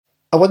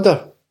I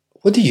wonder,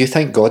 what do you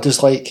think God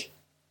is like?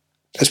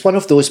 It's one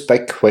of those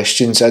big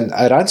questions, and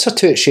our answer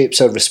to it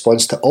shapes our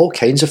response to all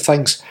kinds of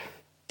things,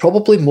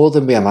 probably more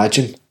than we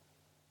imagine.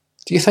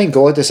 Do you think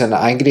God is an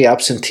angry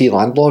absentee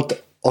landlord,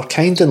 or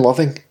kind and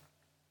loving?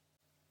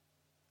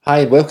 Hi,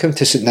 and welcome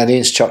to St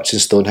Ninian's Church in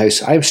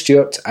Stonehouse. I'm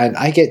Stuart, and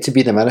I get to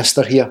be the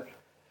minister here.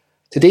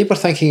 Today we're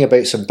thinking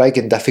about some big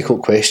and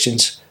difficult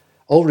questions,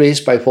 all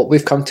raised by what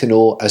we've come to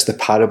know as the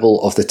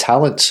parable of the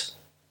talents.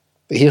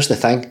 But here's the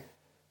thing,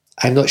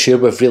 I'm not sure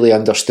we've really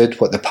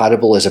understood what the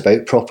parable is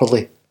about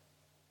properly.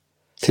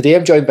 Today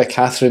I'm joined by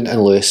Catherine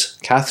and Lewis.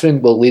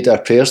 Catherine will lead our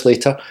prayers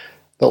later,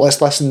 but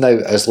let's listen now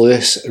as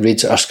Lewis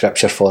reads our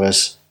scripture for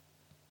us.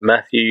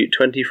 Matthew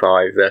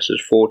 25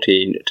 verses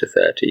 14 to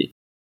 30.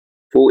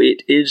 For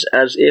it is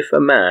as if a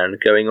man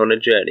going on a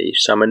journey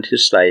summoned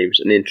his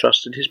slaves and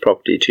entrusted his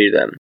property to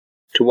them.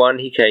 To one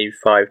he gave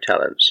 5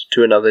 talents,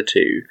 to another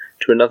 2,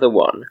 to another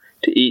 1,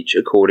 to each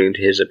according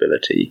to his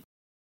ability.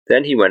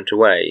 Then he went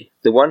away.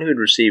 The one who had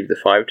received the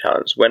 5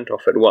 talents went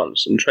off at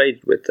once and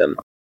traded with them,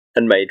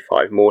 and made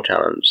 5 more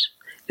talents.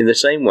 In the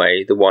same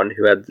way, the one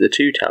who had the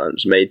 2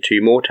 talents made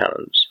 2 more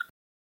talents.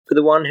 But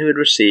the one who had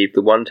received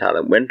the 1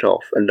 talent went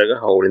off and dug a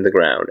hole in the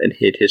ground and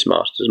hid his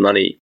master's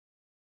money.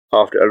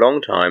 After a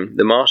long time,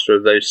 the master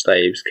of those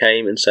slaves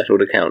came and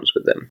settled accounts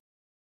with them.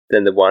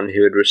 Then the one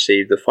who had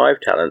received the 5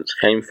 talents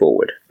came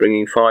forward,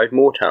 bringing 5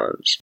 more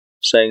talents,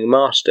 saying,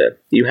 Master,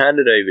 you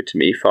handed over to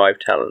me 5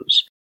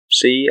 talents.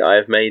 See, I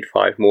have made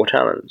 5 more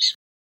talents.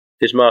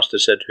 His master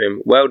said to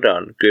him, Well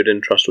done, good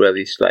and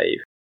trustworthy slave.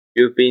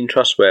 You have been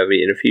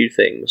trustworthy in a few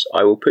things.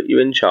 I will put you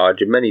in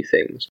charge of many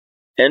things.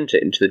 Enter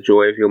into the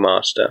joy of your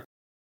master.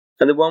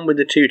 And the one with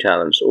the 2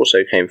 talents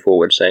also came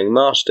forward, saying,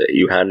 Master,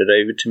 you handed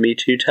over to me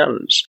 2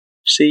 talents.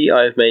 See,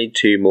 I have made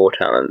 2 more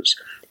talents.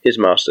 His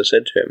master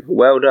said to him,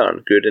 Well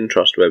done, good and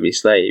trustworthy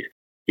slave.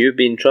 You have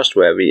been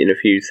trustworthy in a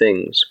few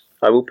things.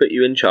 I will put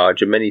you in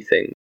charge of many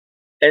things.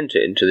 Enter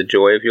into the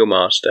joy of your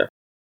master.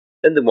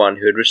 Then the one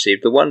who had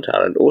received the 1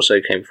 talent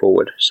also came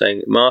forward,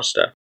 saying,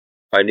 Master,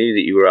 I knew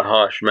that you were a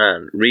harsh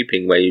man,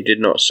 reaping where you did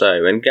not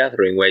sow, and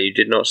gathering where you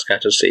did not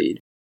scatter seed.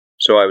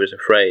 So I was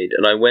afraid,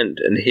 and I went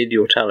and hid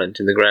your talent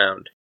in the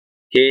ground.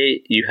 Here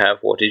you have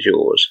what is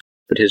yours.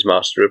 But his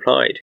master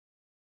replied,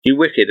 You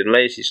wicked and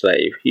lazy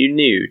slave, you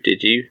knew,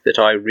 did you, that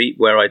I reap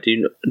where I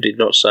did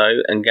not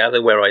sow, and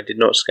gather where I did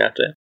not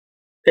scatter?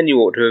 Then you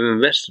ought to have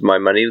invested my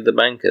money with the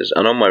bankers,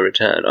 and on my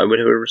return I would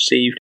have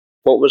received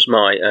what was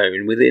my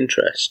own with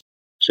interest.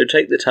 So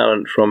take the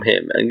talent from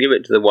him, and give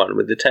it to the one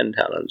with the 10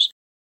 talents.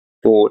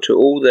 For to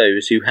all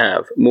those who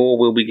have, more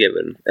will be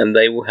given, and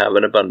they will have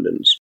an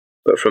abundance.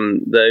 But from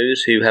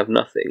those who have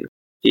nothing,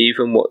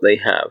 even what they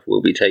have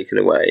will be taken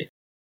away.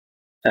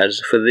 As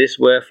for this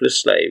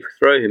worthless slave,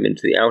 throw him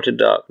into the outer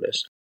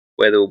darkness,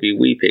 where there will be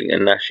weeping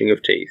and gnashing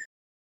of teeth.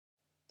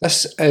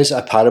 This is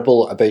a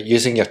parable about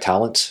using your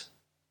talents.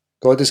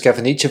 God has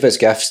given each of us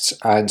gifts,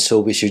 and so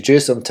we should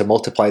use them to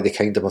multiply the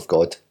kingdom of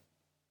God.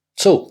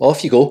 So,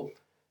 off you go.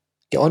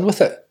 Get on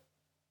with it.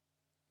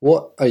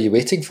 What are you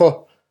waiting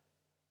for?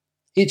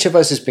 Each of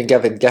us has been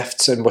given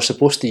gifts, and we're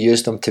supposed to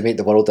use them to make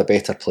the world a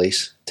better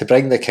place, to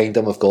bring the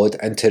kingdom of God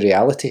into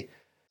reality.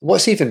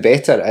 What's even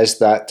better is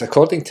that,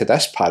 according to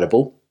this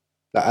parable,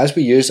 that as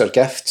we use our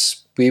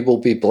gifts, we will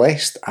be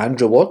blessed and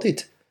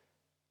rewarded.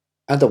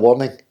 And a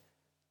warning,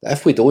 that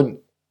if we don't,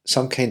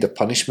 some kind of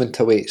punishment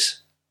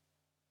awaits.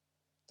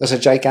 There's a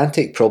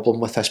gigantic problem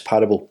with this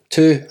parable.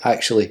 2,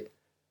 actually.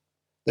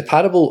 The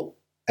parable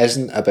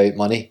isn't about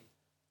money.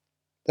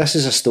 This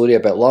is a story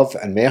about love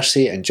and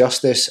mercy and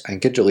justice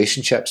and good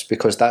relationships,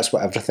 because that's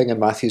what everything in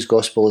Matthew's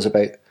Gospel is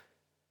about.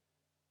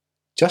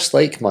 Just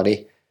like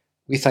money,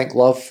 we think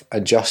love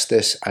and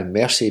justice and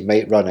mercy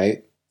might run out.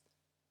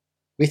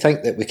 We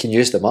think that we can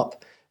use them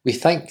up. We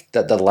think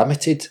that they're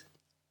limited,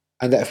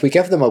 and that if we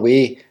give them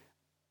away,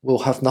 we'll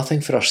have nothing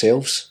for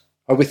ourselves.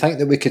 Or we think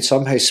that we could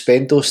somehow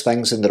spend those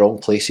things in the wrong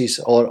places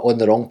or on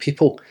the wrong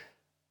people,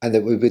 and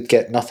that we would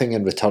get nothing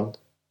in return.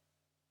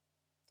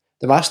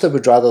 The master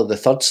would rather the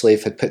 3rd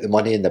slave had put the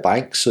money in the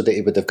bank so that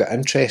he would have got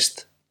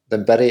interest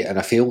than bury it in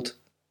a field.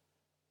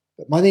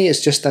 But money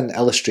is just an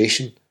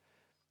illustration,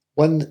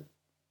 one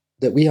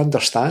that we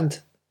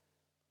understand.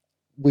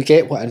 We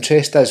get what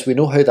interest is, we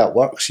know how that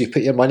works. You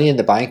put your money in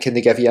the bank and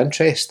they give you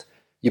interest.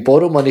 You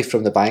borrow money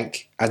from the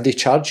bank and they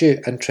charge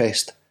you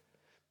interest.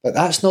 But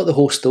that's not the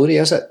whole story,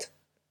 is it?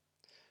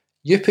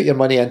 You put your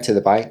money into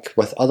the bank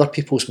with other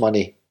people's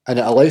money, and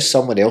it allows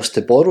someone else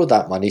to borrow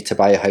that money to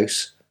buy a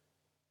house.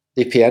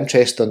 They pay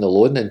interest on the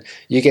loan, and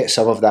you get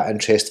some of that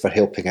interest for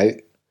helping out.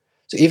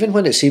 So even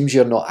when it seems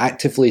you're not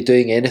actively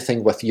doing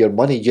anything with your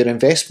money, your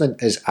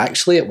investment is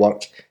actually at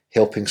work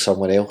helping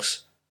someone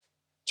else.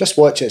 Just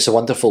watch It's a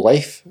Wonderful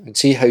Life and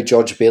see how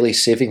George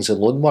Bailey's savings and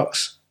loan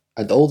works,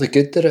 and all the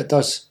good that it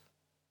does.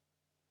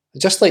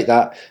 And just like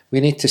that,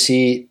 we need to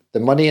see the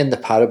money in the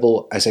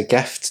parable as a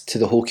gift to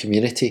the whole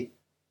community.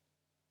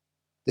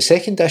 The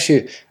second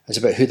issue is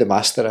about who the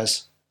master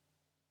is.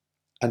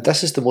 And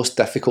this is the most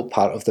difficult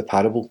part of the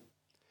parable.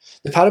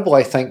 The parable,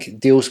 I think,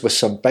 deals with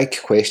some big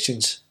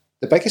questions.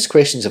 The biggest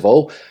questions of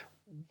all,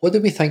 what do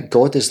we think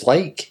God is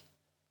like?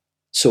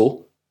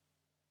 So,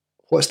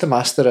 what's the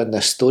master in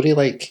this story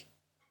like?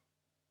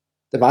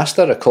 The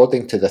master,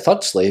 according to the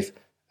third slave,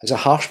 is a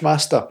harsh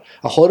master,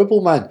 a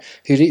horrible man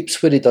who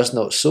reaps where he does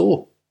not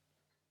sow.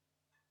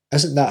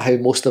 Isn't that how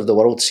most of the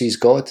world sees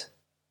God?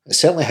 It's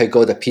certainly how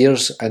God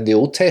appears in the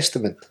Old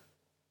Testament.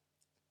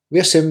 We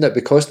assume that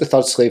because the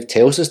third slave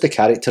tells us the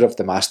character of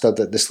the master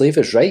that the slave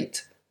is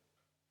right.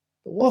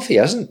 But what if he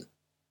isn't?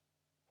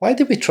 Why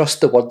do we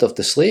trust the word of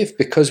the slave?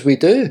 Because we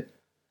do.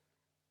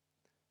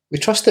 We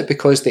trust it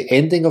because the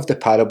ending of the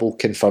parable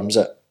confirms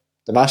it.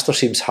 The master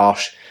seems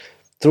harsh.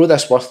 Throw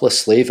this worthless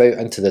slave out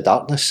into the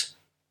darkness.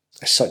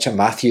 It's such a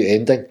Matthew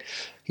ending.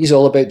 He's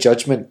all about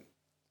judgment.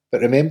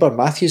 But remember,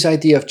 Matthew's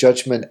idea of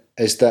judgment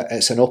is that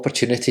it's an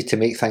opportunity to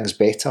make things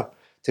better,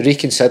 to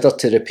reconsider,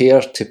 to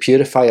repair, to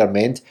purify or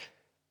mend.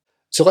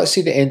 So let's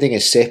see the ending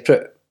is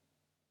separate,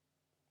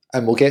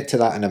 and we'll get to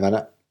that in a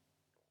minute.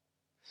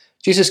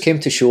 Jesus came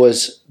to show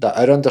us that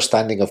our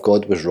understanding of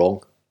God was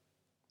wrong.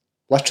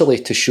 Literally,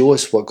 to show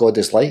us what God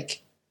is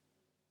like.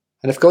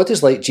 And if God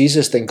is like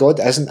Jesus, then God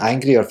isn't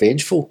angry or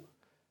vengeful.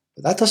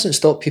 But that doesn't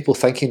stop people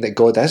thinking that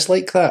God is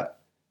like that.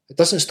 It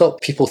doesn't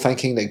stop people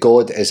thinking that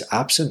God is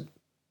absent.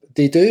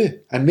 They do,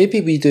 and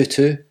maybe we do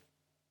too.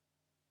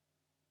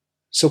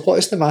 So what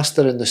is the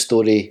master in the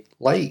story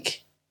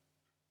like?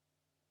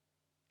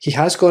 He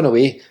has gone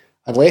away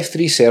and left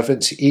 3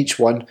 servants, each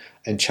one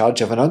in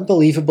charge of an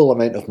unbelievable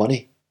amount of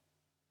money.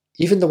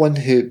 Even the one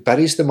who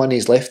buries the money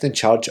is left in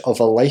charge of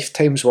a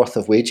lifetime's worth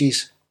of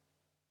wages.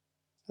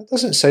 That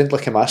doesn't sound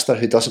like a master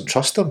who doesn't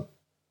trust him.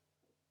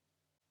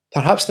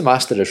 Perhaps the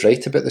master is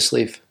right about the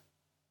slave.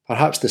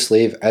 Perhaps the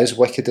slave is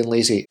wicked and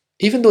lazy.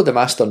 Even though the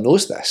master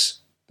knows this,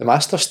 the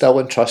master still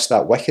entrusts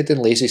that wicked and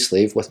lazy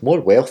slave with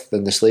more wealth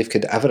than the slave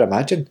could ever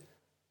imagine.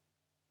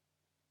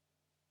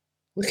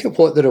 Look at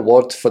what the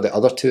reward for the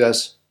other 2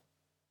 is.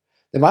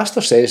 The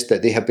master says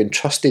that they have been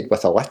trusted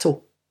with a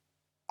little.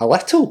 A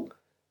little?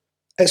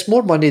 It's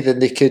more money than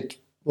they could,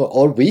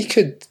 or we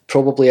could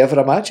probably ever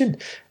imagine.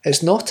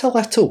 It's not a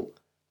little.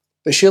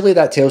 But surely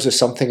that tells us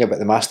something about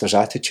the master's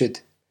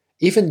attitude.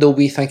 Even though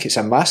we think it's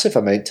a massive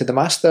amount, to the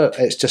master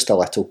it's just a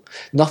little.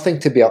 Nothing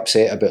to be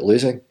upset about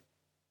losing.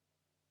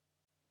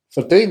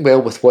 For doing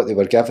well with what they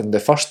were given, the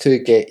first 2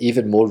 get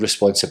even more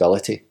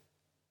responsibility.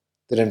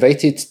 They're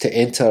invited to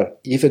enter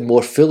even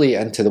more fully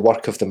into the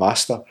work of the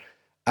master,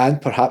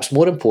 and perhaps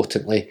more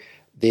importantly,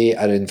 they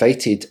are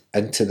invited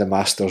into the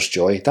master's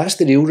joy. That's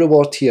the real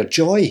reward here,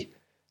 joy.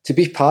 To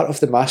be part of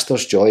the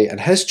master's joy,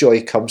 and his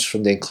joy comes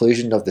from the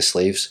inclusion of the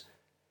slaves.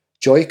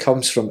 Joy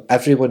comes from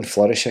everyone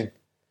flourishing.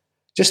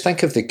 Just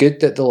think of the good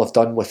that they'll have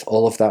done with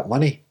all of that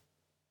money.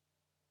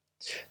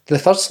 The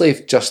third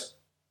slave just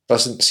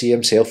doesn't see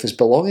himself as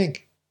belonging.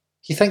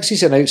 He thinks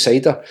he's an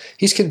outsider.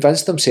 He's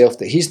convinced himself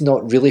that he's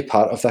not really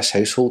part of this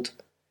household.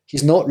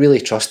 He's not really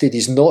trusted.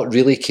 He's not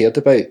really cared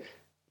about.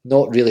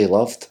 Not really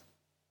loved.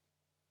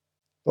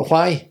 But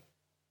why?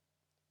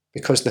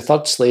 Because the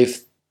third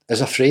slave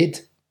is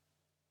afraid.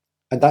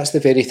 And that's the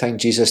very thing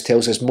Jesus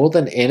tells us more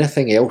than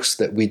anything else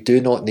that we do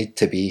not need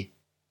to be.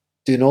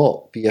 Do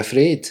not be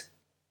afraid.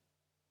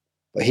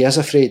 But he is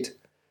afraid.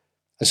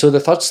 And so the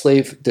third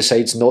slave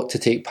decides not to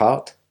take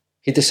part.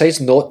 He decides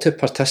not to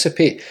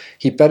participate.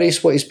 He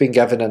buries what he's been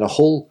given in a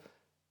hole.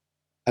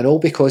 And all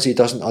because he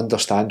doesn't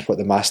understand what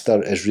the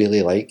master is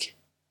really like.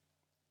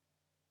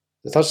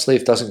 The third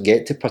slave doesn't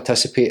get to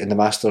participate in the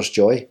master's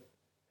joy.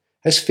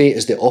 His fate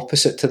is the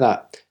opposite to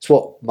that. It's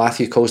what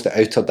Matthew calls the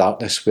outer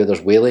darkness, where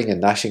there's wailing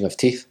and gnashing of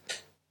teeth.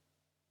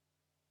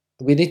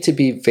 We need to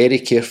be very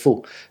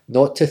careful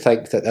not to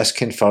think that this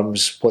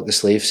confirms what the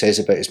slave says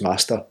about his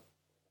master.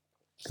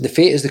 The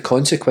fate is the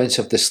consequence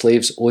of the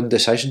slave's own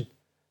decision.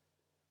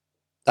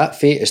 That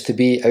fate is to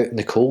be out in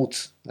the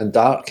cold and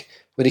dark,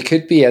 when he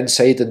could be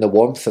inside in the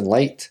warmth and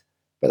light.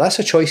 But that's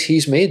a choice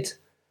he's made.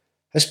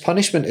 His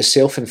punishment is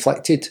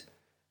self-inflicted.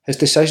 His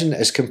decision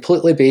is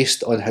completely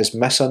based on his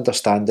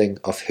misunderstanding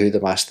of who the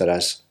master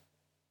is.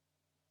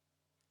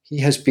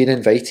 He has been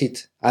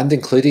invited and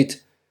included.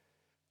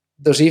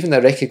 There's even a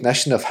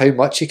recognition of how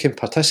much he can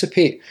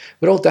participate.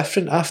 We're all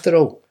different after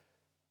all.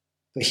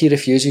 But he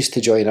refuses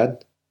to join in.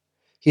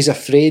 He's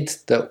afraid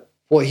that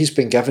what he's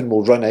been given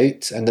will run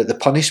out and that the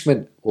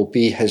punishment will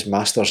be his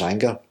master's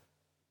anger.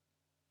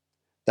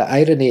 The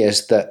irony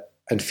is that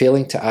in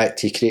failing to act,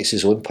 he creates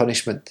his own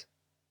punishment.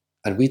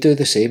 And we do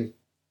the same.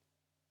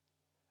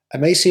 It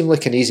might seem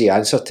like an easy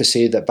answer to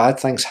say that bad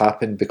things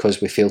happen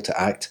because we fail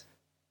to act,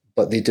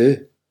 but they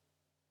do.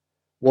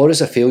 War is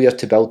a failure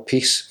to build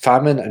peace.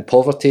 Famine and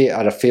poverty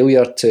are a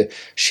failure to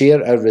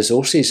share our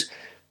resources.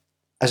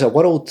 As a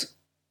world,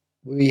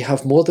 we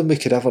have more than we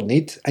could ever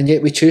need, and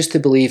yet we choose to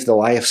believe the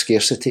lie of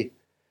scarcity.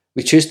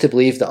 We choose to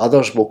believe that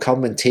others will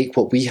come and take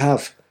what we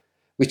have.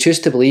 We choose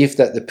to believe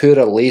that the poor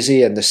are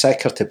lazy and the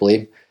sick are to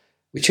blame.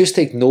 We choose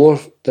to ignore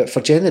that for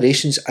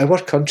generations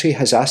our country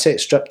has asset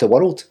stripped the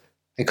world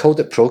and called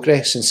it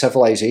progress and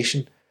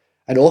civilization,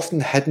 and often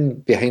hidden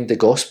behind the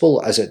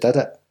gospel as it did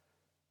it.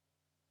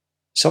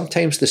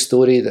 Sometimes the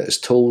story that is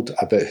told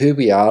about who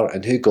we are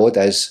and who God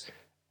is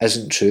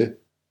isn't true.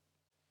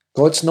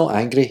 God's not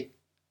angry.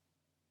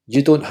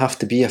 You don't have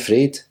to be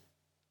afraid.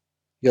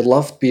 You're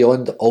loved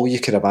beyond all you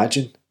can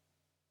imagine.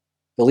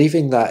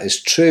 Believing that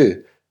is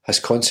true has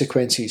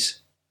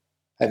consequences.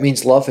 It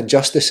means love and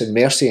justice and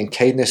mercy and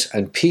kindness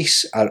and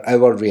peace are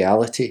our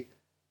reality.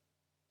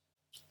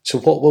 So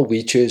what will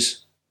we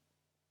choose?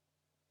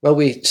 Will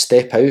we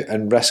step out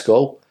and risk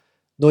all,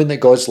 knowing that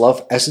God's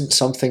love isn't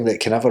something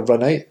that can ever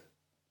run out?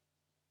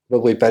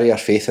 Will we bury our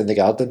faith in the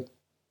garden?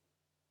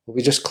 Will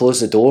we just close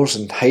the doors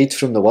and hide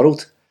from the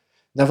world?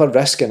 Never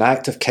risk an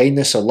act of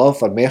kindness or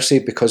love or mercy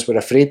because we're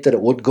afraid that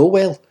it won't go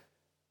well?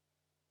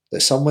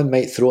 That someone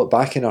might throw it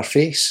back in our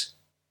face?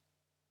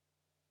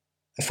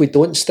 If we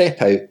don't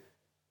step out,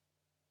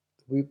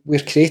 we're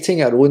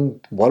creating our own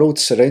world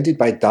surrounded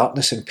by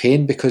darkness and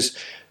pain because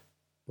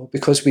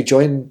we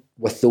join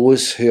with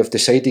those who have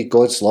decided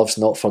God's love's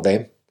not for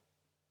them.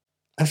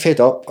 I'm fed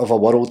up of a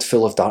world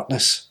full of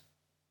darkness.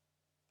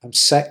 I'm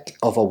sick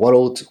of a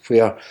world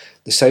where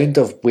the sound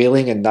of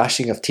wailing and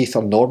gnashing of teeth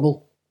are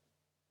normal.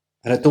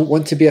 And I don't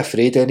want to be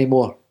afraid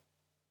anymore.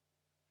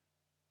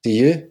 Do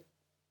you?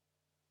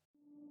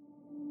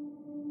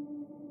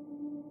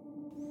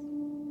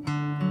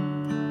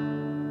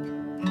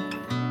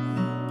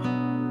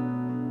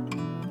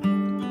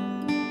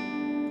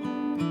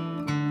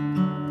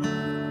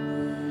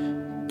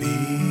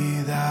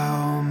 Be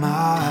thou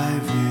my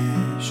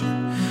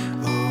vision,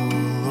 O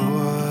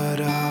Lord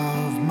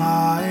of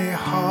my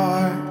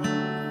heart,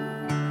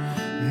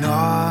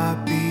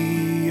 not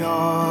be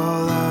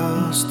all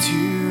else to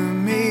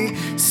me,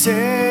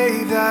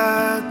 save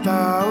that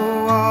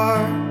thou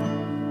art.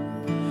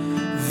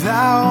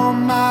 Thou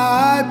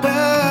my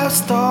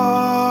best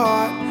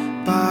thought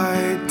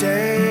by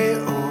day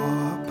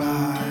or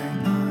by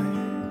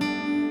night,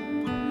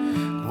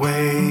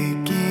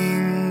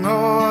 waking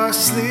or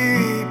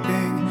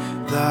sleeping,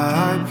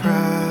 thy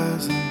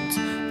presence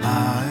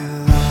my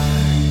life.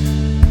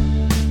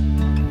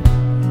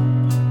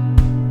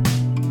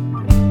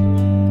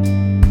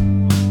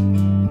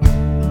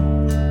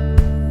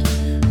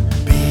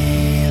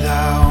 Be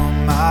thou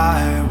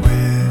my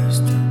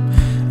wisdom,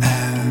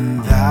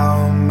 and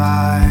thou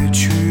my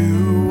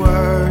true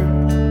word.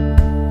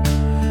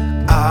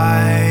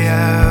 I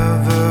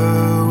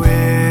ever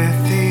with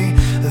thee,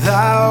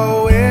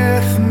 thou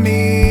with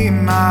me,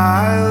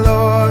 my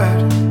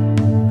Lord.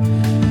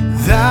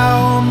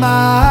 Thou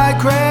my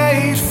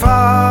great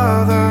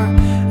Father,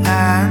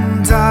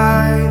 and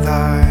I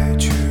thy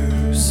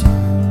true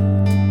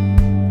Son.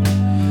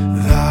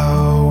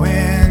 Thou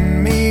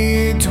in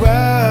me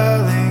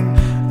dwelling,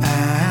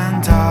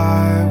 and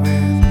I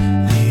with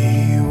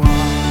thee one.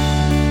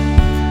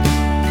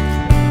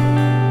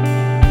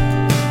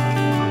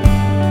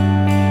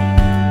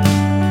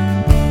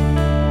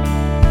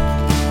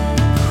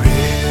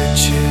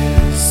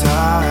 Riches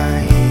I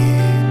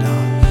heed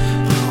not,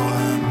 nor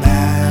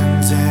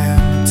man's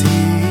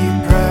empty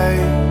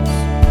praise.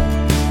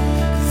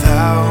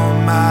 Thou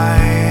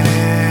mine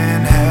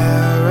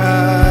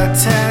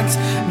inheritance,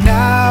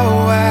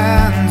 now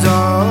and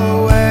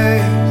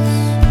always.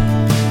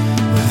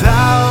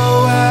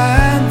 Thou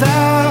and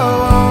thou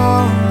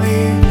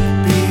only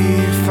be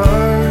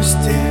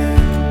first in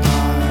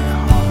my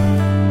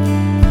heart.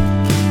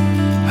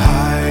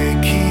 High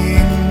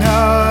King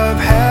of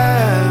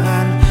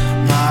heaven,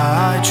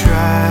 my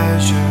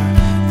treasure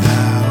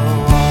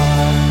thou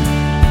art.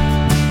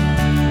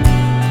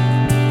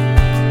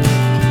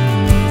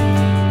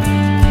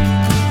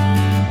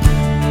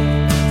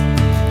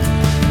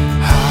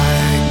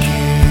 High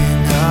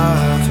King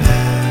of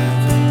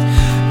heaven,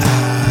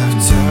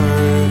 after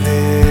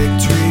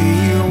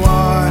victory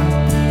won,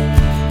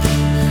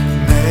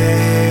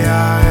 may I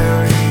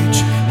reach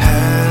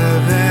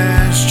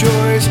heaven's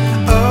joys,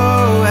 O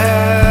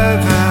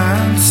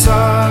heaven's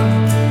Son.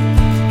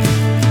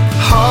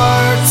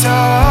 Heart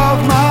of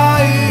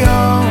my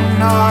own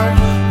heart,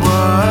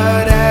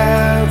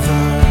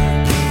 whatever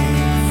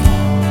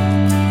befall,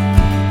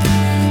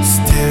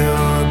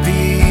 still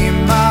be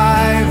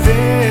my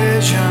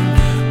vision,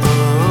 O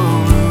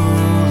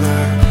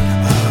ruler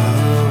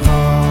of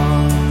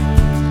all.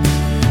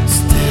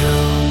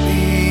 Still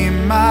be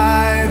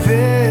my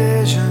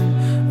vision,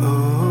 O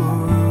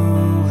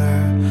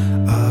ruler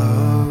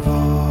of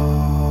all.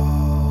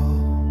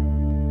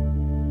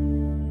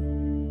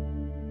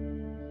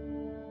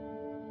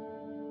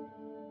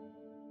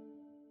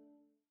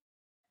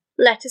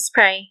 Let us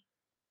pray.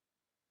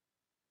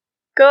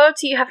 God,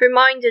 you have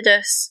reminded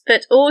us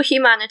that all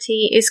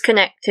humanity is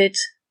connected.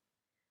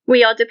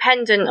 We are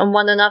dependent on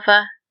one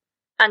another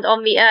and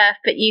on the earth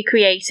that you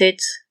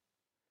created.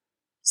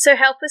 So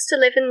help us to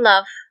live in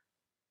love,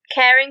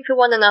 caring for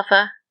one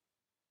another,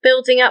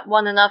 building up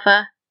one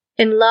another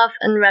in love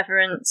and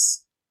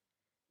reverence.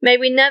 May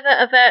we never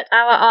avert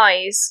our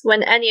eyes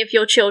when any of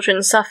your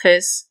children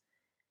suffers,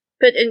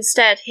 but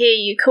instead hear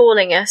you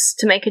calling us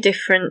to make a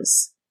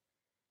difference.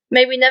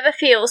 May we never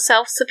feel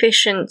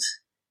self-sufficient,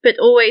 but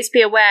always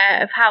be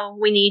aware of how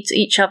we need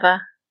each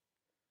other.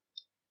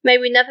 May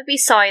we never be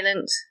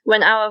silent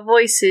when our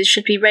voices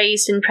should be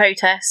raised in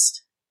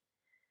protest.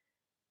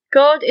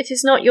 God, it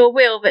is not your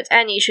will that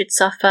any should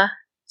suffer,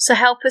 so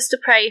help us to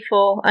pray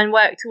for and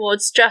work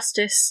towards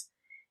justice,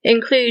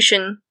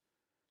 inclusion,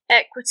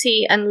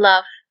 equity and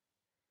love,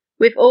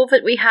 with all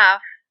that we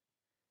have,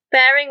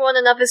 bearing one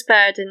another's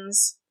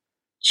burdens,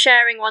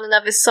 sharing one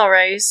another's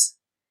sorrows.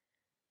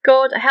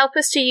 God, help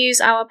us to use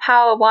our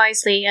power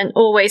wisely and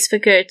always for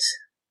good.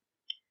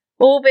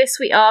 All this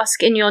we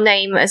ask in your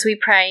name as we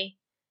pray.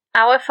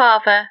 Our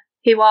Father,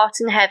 who art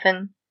in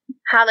heaven,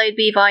 hallowed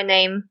be thy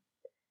name.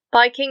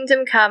 Thy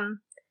kingdom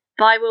come,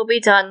 thy will be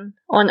done,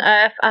 on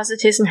earth as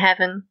it is in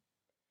heaven.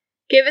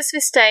 Give us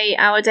this day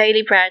our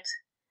daily bread,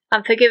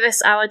 and forgive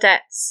us our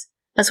debts,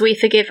 as we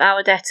forgive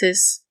our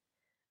debtors.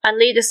 And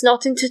lead us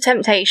not into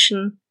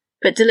temptation,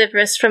 but deliver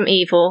us from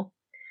evil.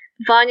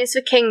 Thine is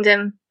the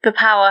kingdom, the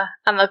power,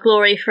 and the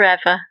glory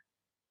forever.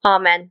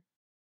 Amen.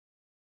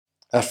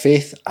 Our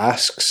faith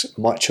asks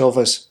much of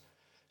us.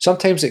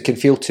 Sometimes it can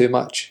feel too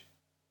much.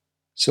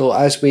 So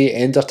as we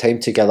end our time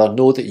together,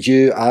 know that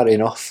you are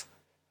enough.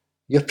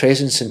 Your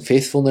presence and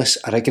faithfulness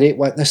are a great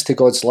witness to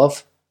God's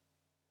love.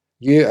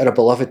 You are a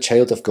beloved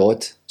child of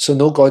God, so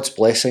know God's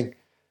blessing,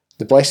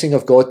 the blessing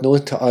of God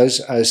known to us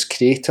as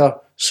Creator,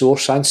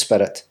 Source and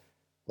Spirit,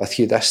 with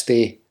you this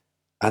day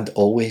and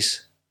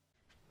always.